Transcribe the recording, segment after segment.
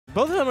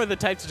Both of them are the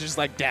types to just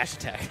like dash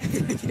attack,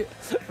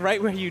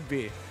 right where you'd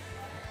be.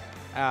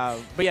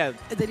 But yeah.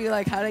 And then you're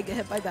like, how did I get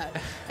hit by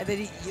that? And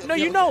then no,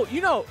 you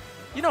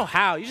know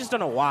how. You just don't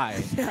know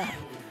why. Yeah.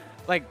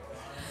 Like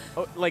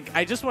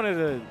I just wanted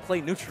to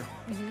play neutral.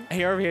 And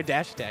you're over here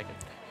dash attacking.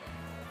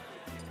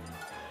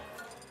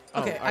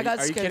 Okay, oh, I got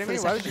are scared. you kidding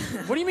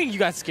me? What do you mean you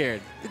got scared?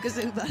 Because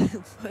they about to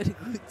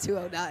put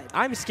 209.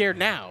 I'm scared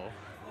now.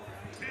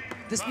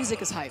 This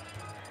music is hype.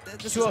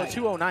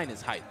 209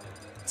 is hype.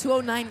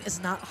 209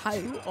 is not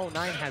hype.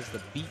 209 has the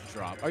beat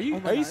drop. Are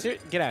you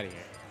serious? Get out of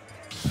here.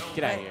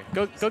 Get out of here.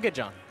 Go get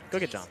John. Go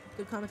get John.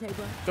 Good commentary,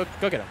 bro.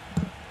 Go get him.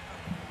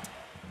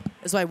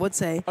 That's what I would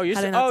say. Oh, you're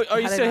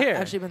still here.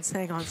 Actually been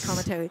saying on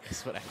commentary.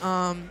 That's what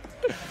I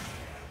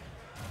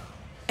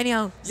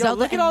Anyhow, yo, Zelda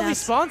look at all these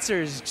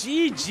sponsors.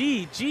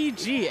 GG,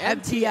 GG,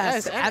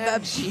 MTS,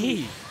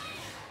 MFG.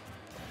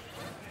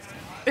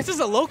 This is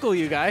a local,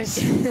 you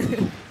guys.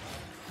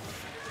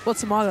 Well,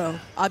 tomorrow,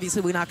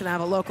 obviously, we're not going to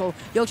have a local.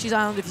 Yoshi's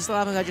Island, if you still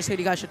haven't registered,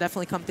 you guys should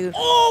definitely come through.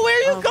 Oh, where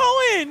are you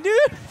going,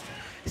 dude?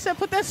 He said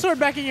put that sword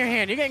back in your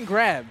hand. You're getting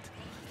grabbed.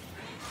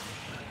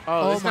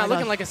 Oh, it's not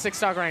looking like a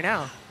 6-stock right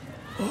now.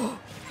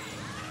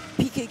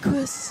 PK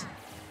Chris.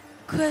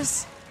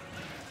 Chris.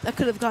 That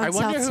could have gone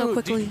south so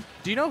quickly.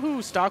 Do you know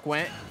who Stock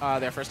went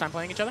their first time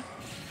playing each other?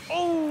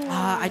 Oh!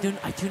 I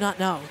do not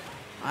know.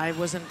 I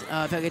wasn't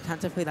very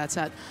attentive to that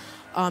set.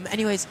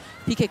 Anyways,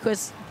 PK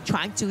Chris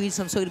trying to lead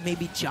some sort of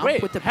maybe jump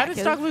with the back. How did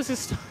Stock lose his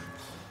stock?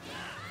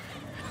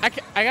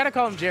 I got to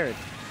call him Jared.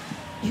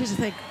 Here's the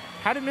thing.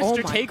 How did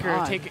Mr.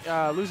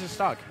 Taker lose his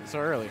stock so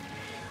early?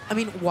 I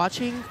mean,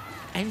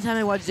 anytime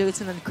I watch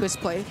ZeroTwoNone and Chris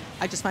play,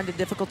 I just find it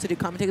difficult to do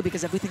commentary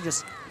because everything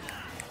just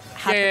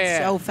happens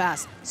so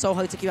fast. So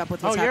hard to keep up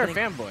with what's happening. Oh,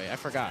 you're a fanboy. I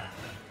forgot.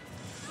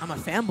 I'm a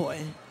fanboy.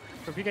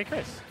 For PK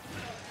Chris.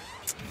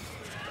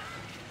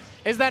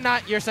 Is that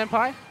not your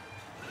senpai?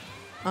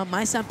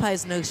 My senpai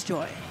is Nurse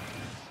Joy.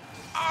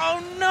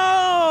 Oh,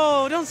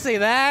 no! Don't say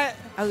that.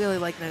 I really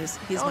like Nurse.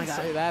 He's my guy. Don't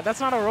say that.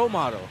 That's not a role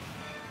model.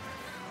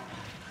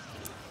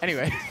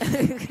 Anyway.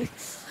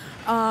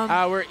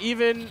 We're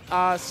even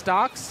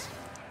stocks,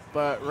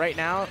 but right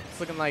now it's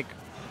looking like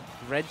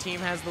red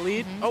team has the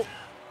lead. Oh.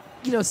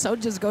 You know,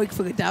 Soan just going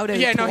for the down air.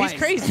 Yeah, no, he's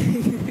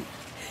crazy.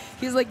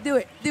 He's like, do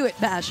it,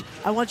 Bash.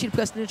 I want you to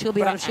press neutral,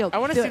 be out of shield. I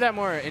want to see that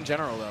more in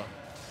general, though.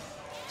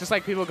 Just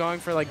like people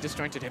going for like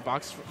disjointed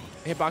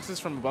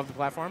hitboxes from above the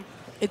platform.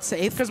 It's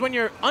safe. Because when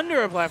you're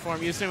under a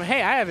platform, you assume,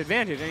 hey, I have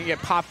advantage, and you get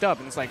popped up,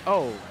 and it's like,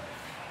 oh.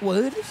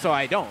 Word? So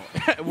I don't.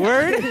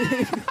 Word?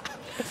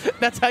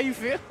 That's how you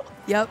feel?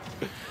 Yep.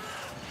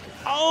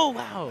 Oh,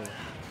 wow.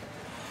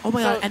 Oh,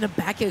 my God. And the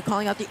back air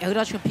calling out the air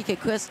dodge from PK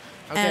Chris.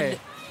 Okay. And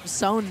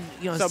Soan,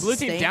 so blue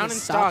team down in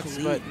stocks,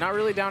 but not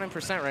really down in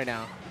percent right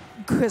now.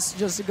 Chris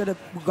just going to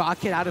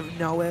rock it out of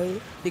nowhere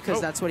because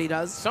that's what he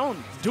does. Soan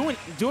doing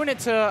it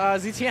to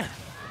ZTN.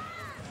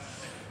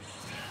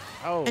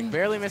 Oh, and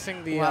barely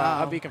missing the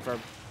up B confirm.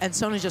 And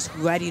Soan is just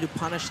ready to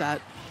punish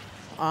that.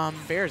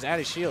 Fair's at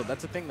his shield.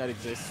 That's a thing that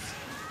exists.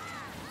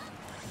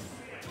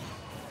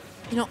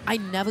 You know, I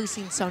never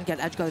seen Soan get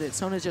edge guarded.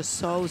 Soan is just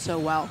so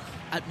well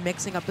at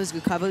mixing up his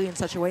recovery in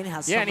such a way and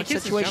has so much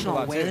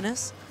situational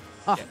awareness.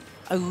 Oh,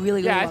 I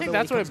really I think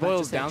that's what it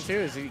boils down to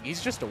is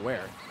he's just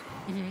aware.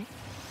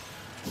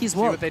 He's See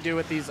what they do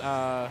with these.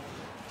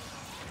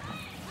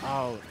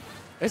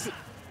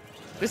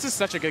 This is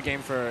such a good game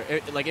for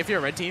like if you're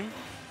a red team.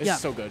 This is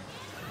so good.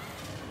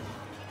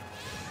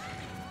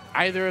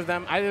 Either of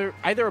them,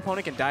 either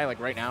opponent can die like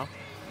right now.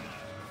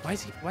 Why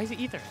is he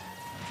either?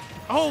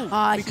 Oh,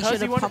 he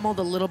should have pummeled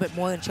a little bit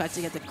more and tried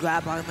to get the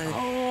grab on him.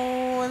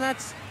 Oh, and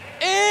that's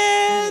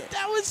it.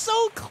 That was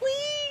so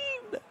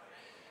clean.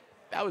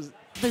 That was.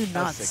 They're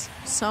nuts.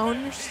 Soan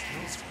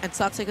and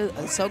Stocktaker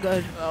are so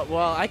good.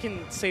 Well, I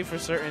can say for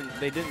certain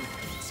they didn't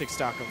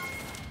 6-stock him.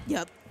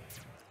 Yep.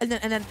 And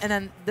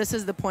then this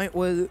is the point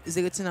where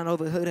ZeroTwoNone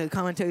overheard her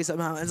commentary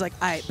somehow. And it's like,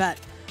 I bet.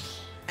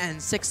 And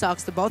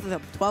 6-stocks to both of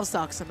them. 12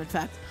 stocks them, in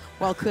fact.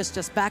 While Chris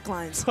just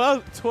backlines.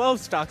 12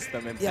 stocks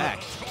them, in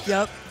fact.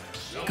 Yep.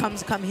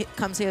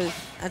 Comes here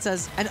and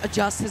says, and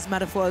adjusts his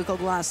metaphorical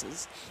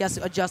glasses. He has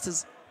to adjust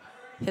his,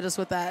 hit us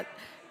with that.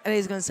 And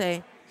he's going to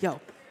say,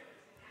 yo,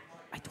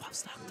 I 12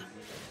 stocked them.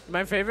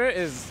 My favorite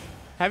is,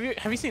 have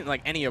you seen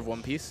like any of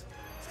One Piece?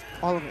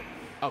 All of it.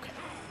 Okay.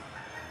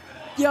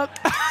 Yep.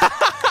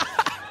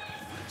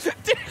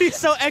 Dude, he's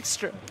so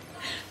extra.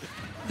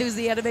 There's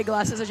the anime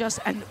glasses adjust.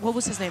 And what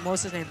was his name?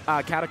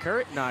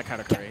 Katakuri? No,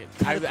 Katakuri.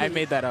 I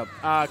made that up.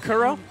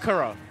 Kuro?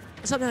 Kuro.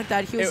 Something like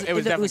that. He was in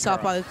the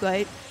Usopp arc,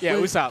 right? Yeah,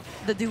 Usopp.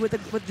 The dude with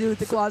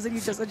the closet, he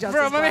just adjusts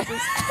his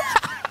glasses.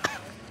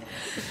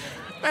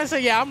 I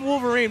said, yeah, I'm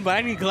Wolverine, but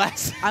I need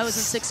glasses. I was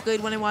in 6th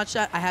grade when I watched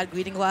that. I had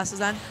reading glasses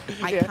then.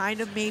 I kind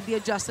of maybe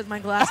adjusted my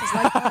glasses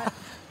like that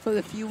for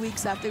a few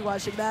weeks after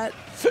watching that.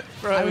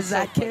 Bro, I was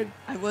that kid.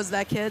 I was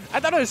that kid. I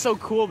thought it was so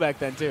cool back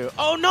then, too.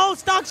 Oh, no,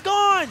 Stock's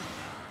gone!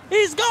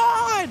 He's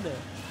gone!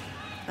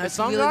 Is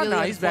Song gone?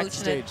 No, he's back to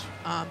stage.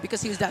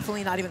 Because he was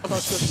definitely not even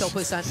close to a kill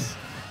percent.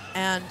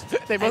 And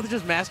they both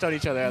just mashed out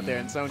each other out there,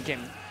 and someone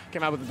came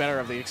out with the better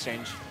of the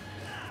exchange.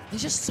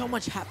 There's just so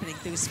much happening.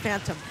 There's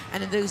Phantom,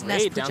 and then there's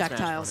Nest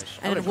projectiles,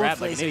 and then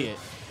Wolf like Laser. an idiot.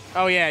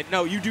 Oh yeah,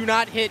 no, you do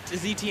not hit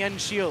ZTN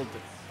shield.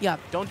 Yeah.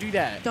 Don't do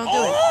that. Don't do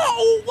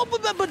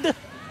it.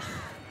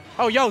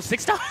 Oh, yo,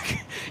 6-stock?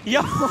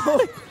 Yo.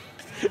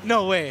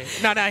 No way.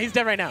 No, he's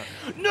dead right now.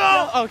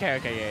 No. Okay,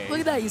 yeah. Look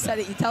at that. You said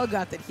it. You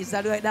telegraphed it. He's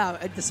dead right now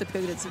and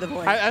disappeared into the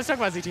void. I was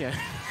talking about ZTN.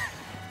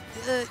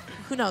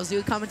 Who knows,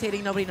 dude?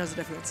 Commentating, nobody knows the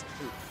difference.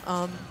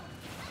 Oh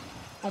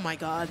my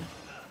God.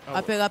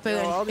 Up air.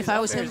 If I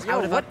was him, I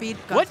would have upbeat.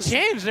 What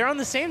changed? They're on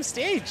the same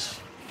stage.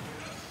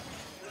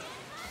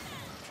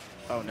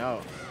 Oh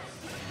no.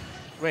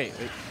 Wait.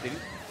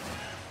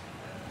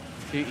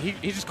 Did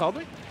he just called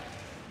me?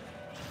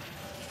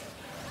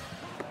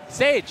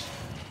 Sage.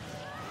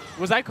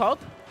 Was I called?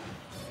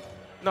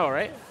 No,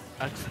 right?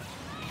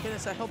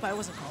 Goodness, I hope I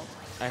wasn't called.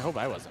 I hope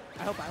I wasn't.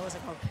 I hope I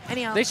wasn't called.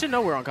 Anyhow. They should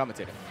know we're on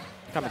commentary.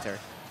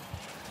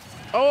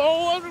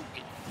 Oh.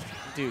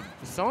 Dude,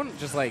 Soan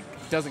just like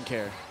doesn't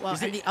care. Well,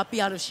 and the up B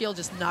out of shield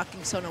just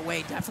knocking Soan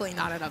away. Definitely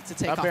not enough to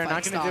take off. Up air,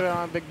 not going to do it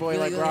on big boy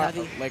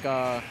really, like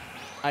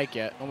Ike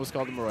yet. Almost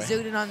called him Roy.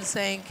 ZeroTwoNone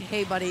saying,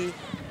 hey, buddy,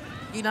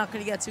 you're not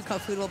going to get too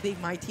comfortable being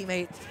my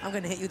teammate. I'm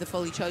going to hit you the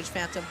fully charged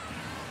Phantom.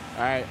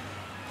 All right.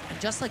 And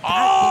just like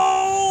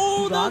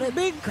that, the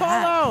big call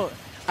out.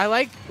 I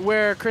like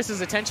where Chris's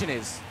attention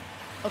is.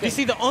 Okay. You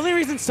see, the only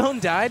reason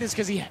Soan died is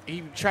because he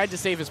tried to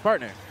save his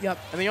partner. Yep.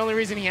 And the only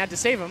reason he had to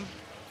save him.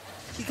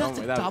 He got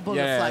the double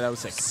reflect. Yeah, that was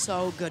sick.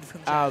 So good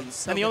from Jared.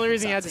 And the only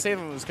reason he had to save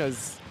him was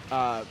because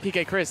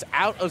PK Chris,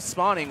 out of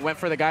spawning, went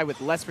for the guy with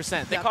less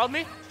 %. They called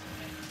me?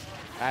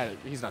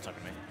 He's not talking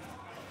to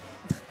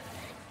me.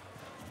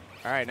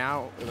 All right,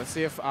 now let's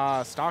see if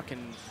Stock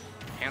can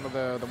handle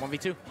the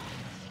 1v2.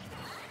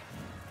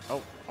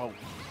 Oh,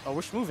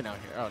 we're moving out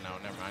here. Oh, no,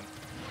 never mind.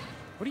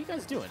 What are you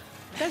guys doing?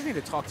 You guys need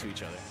to talk to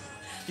each other.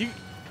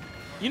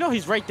 You know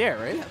he's right there,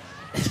 right? Yeah.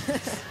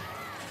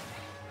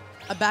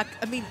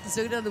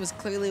 ZeroTwoNone was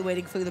clearly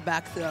waiting for the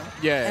back throw.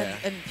 Yeah.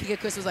 And PK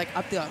Chris was like,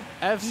 up throw.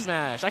 F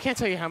smash. I can't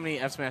tell you how many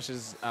F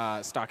smashes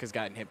Stock has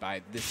gotten hit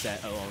by this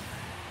set alone.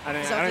 I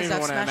don't even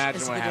want to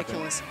imagine what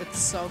ridiculous. happened. It's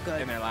so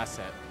good. In their last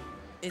set.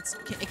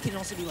 It can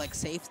also be like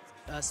safe,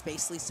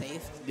 spacely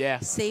safe. Yeah.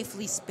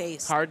 Safely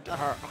spaced. Hard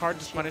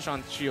to punish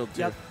on shield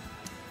too. Yep.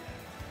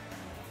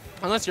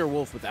 Unless you're a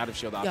wolf with out of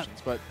shield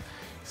options, but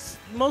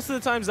most of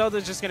the time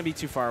Zelda's just gonna be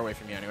too far away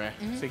from you anyway.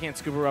 So you can't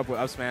scoop her up with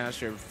up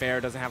smash. Your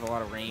fair doesn't have a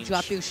lot of range.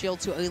 Drop your shield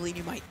too early and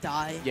you might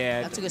die. Yeah.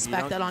 You have to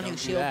respect that on your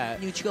shield.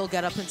 Neutral,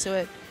 get up into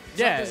it.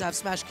 Yeah. Sometimes have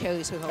smash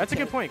carries her. That's a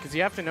good point because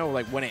you have to know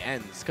like when it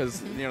ends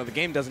because you know the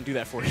game doesn't do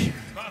that for you.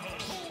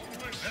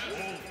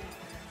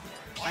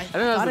 I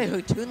thought I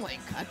heard Toon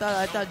Link. I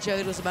thought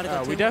Jared was about to go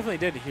Toon We definitely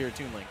did hear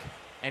Toon Link.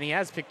 And he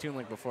has picked Toon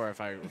Link before if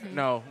I...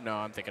 No,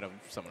 I'm thinking of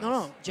someone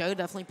else. No, Jared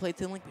definitely played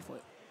Toon Link before.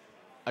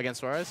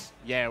 Against Suarez?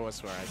 Yeah, it was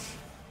Suarez.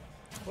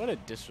 What a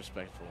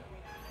disrespectful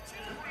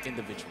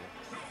individual.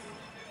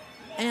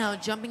 Anyhow,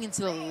 jumping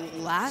into the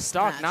last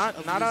Stock,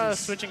 match not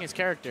switching his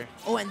character.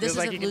 Oh, and this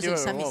isn't like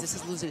losers semis, this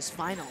is losers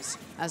finals,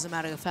 as a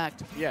matter of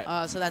fact.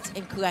 Yeah. So that's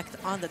incorrect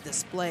on the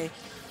display.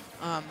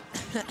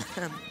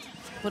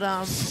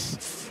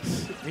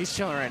 He's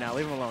chilling right now.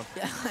 Leave him alone.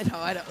 Yeah,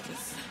 I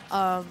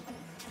know.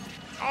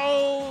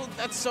 Oh,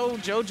 that's so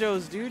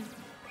JoJo's, dude.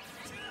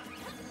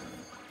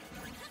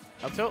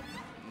 Up tilt?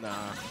 Nah.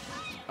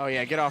 Oh,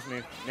 yeah, get off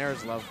me.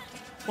 Nair's love.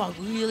 Well,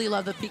 really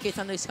love the PK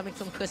Thunder is coming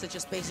from Chris. It's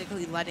just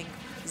basically letting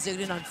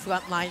ZeroTwoNone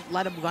front line,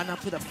 let him run up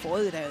to the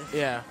floor there.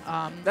 Yeah.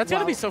 That's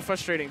going to be so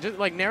frustrating. Just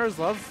like Nair's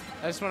love,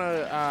 I just want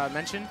to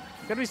mention,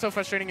 it's going to be so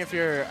frustrating if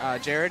you're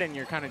Jared and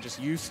you're kind of just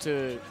used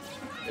to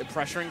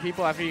pressuring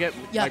people after you get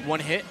like one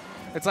hit.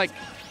 It's like,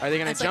 are they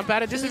going to jump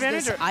at a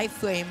disadvantage? This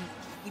iframe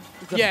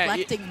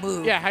reflecting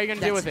move. Yeah, how are you going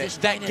to deal with it?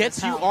 That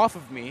gets you off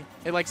of me.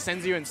 It like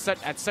sends you in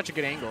at such a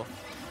good angle.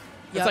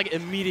 It's like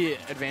immediate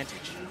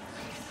advantage.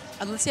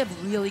 Unless you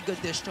have really good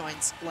dish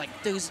joints, like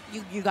those,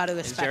 you got to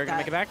respect that. Is Jared going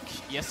to make it back?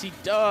 Yes, he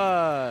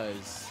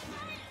does.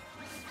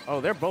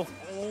 Oh, they're both.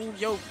 Oh,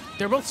 yo,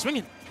 they're both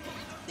swinging.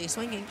 They're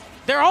swinging.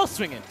 They're all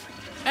swinging.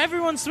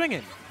 Everyone's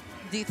swinging.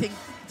 Do you think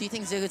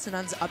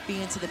ZeroTwoNone's up B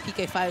into the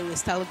PK fight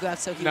was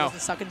telegraphed so he wasn't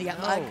stuck in the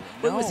end leg?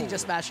 Or was he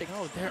just mashing?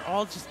 No, they're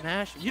all just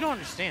mashing. You don't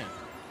understand.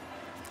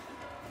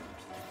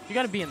 You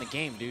got to be in the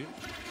game, dude.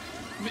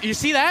 You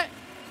see that?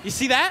 You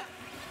see that?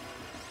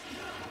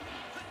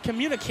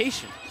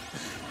 Communication.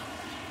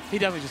 He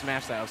definitely just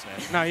mashed that out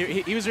smash. No,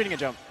 he was reading a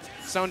jump.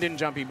 Soan didn't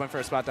jump. He went for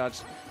a spot dodge.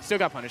 Still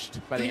got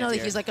punished by the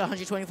anti-air. He's like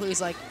 124. He's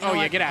like, oh,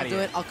 yeah, get out of here.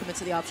 I'll do it. I'll commit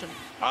to the option.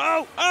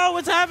 Oh,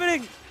 what's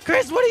happening?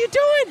 Chris, what are you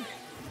doing?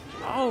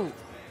 Oh.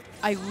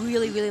 I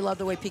really, really love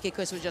the way PK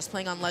Chris was just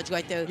playing on ledge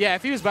right there. Yeah,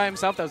 if he was by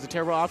himself, that was a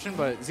terrible option,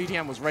 but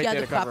ZTM was right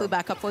there to cover him. properly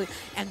back up for it.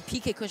 And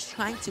PK Chris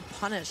trying to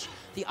punish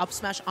the up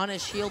smash on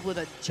his shield with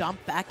a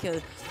jump back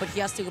here, but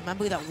he has to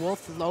remember that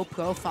Wolf low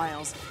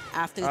profiles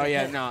after the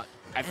hit.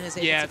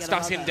 Yeah,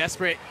 Stock's getting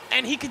desperate.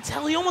 And he could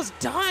tell he almost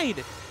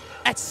died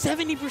at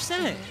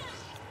 70%.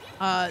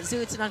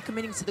 ZeroTwoNone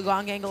committing to the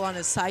wrong angle on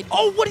his side.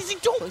 Oh, what is he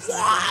doing?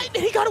 What?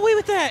 He got away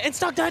with that, and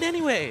Stock died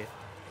anyway.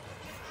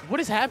 What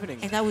is happening?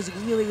 And that was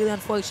really, really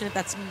unfortunate.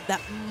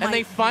 And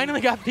they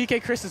finally got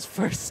PK Chris's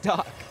first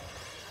stock.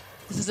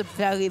 This is a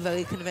very,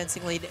 very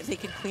convincing lead. If they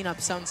can clean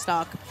up Soan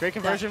stock. Great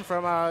conversion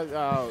from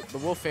the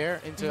Wolf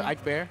Air into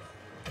Ike Bear.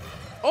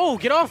 Oh,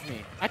 get off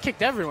me. I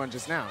kicked everyone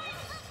just now.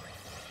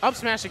 Up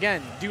smash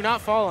again. Do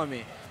not fall on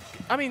me.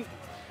 I mean,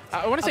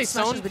 I want to say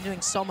Soan has been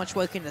doing so much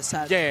work in this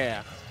set.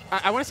 Yeah.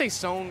 I want to say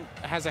Soan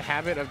has a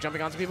habit of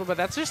jumping onto people, but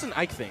that's just an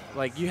Ike thing.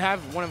 Like, you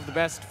have one of the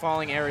best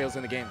falling aerials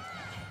in the game.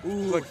 Ooh,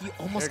 look, he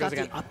almost got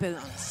the up air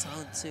on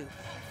Soan, too.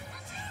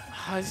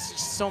 It's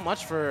just so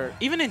much for,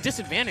 even in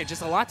disadvantage,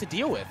 it's a lot to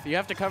deal with. You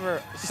have to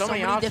cover so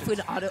many options.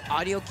 Different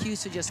audio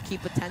cues to just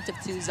keep attentive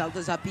to.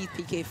 Zelda's up B,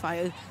 PK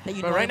Fire that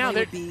you normally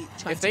would be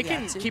trying if they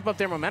can keep up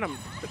their momentum,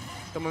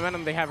 the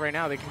momentum they have right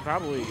now, they can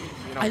probably,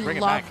 bring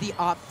it back. I love the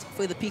opt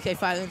for the PK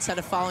Fire instead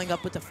of following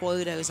up with the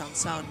forward airs on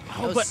Soan.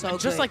 Oh, but so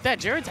just like that,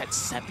 Jared's at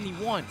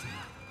 71.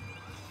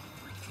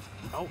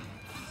 Oh.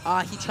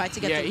 He tried to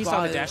get the Yeah, he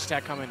saw the dash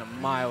attack coming a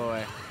mile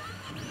away.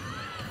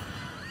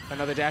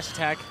 Another dash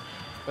attack.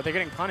 But they're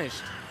getting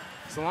punished.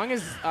 So long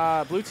as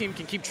blue team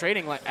can keep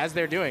trading as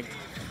they're doing.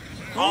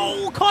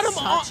 Oh, caught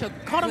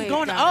him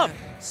going up.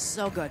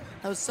 So good.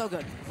 That was so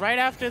good. Right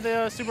after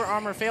the super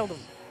armor failed him.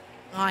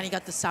 Oh, and he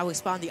got the sour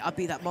spawn, the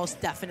uppie that most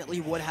definitely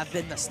would have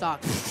been the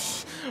stock.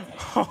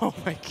 Oh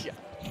my god.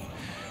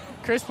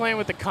 Chris playing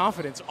with the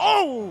confidence.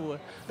 Oh,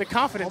 the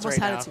confidence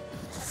almost right now.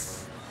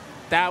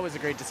 That was a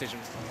great decision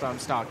from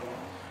Stock.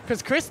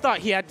 Because Chris thought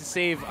he had to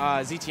save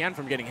ZTN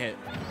from getting hit.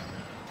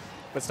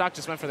 But Stock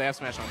just went for the F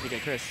smash on PK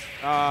Chris.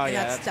 And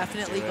that's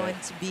definitely going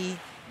to be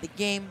the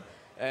game.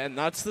 And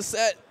that's the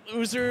set.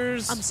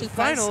 Losers. I'm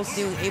surprised finals.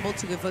 they were able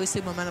to reverse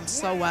the momentum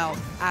so well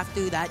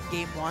after that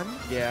game one.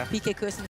 Yeah. PK Chris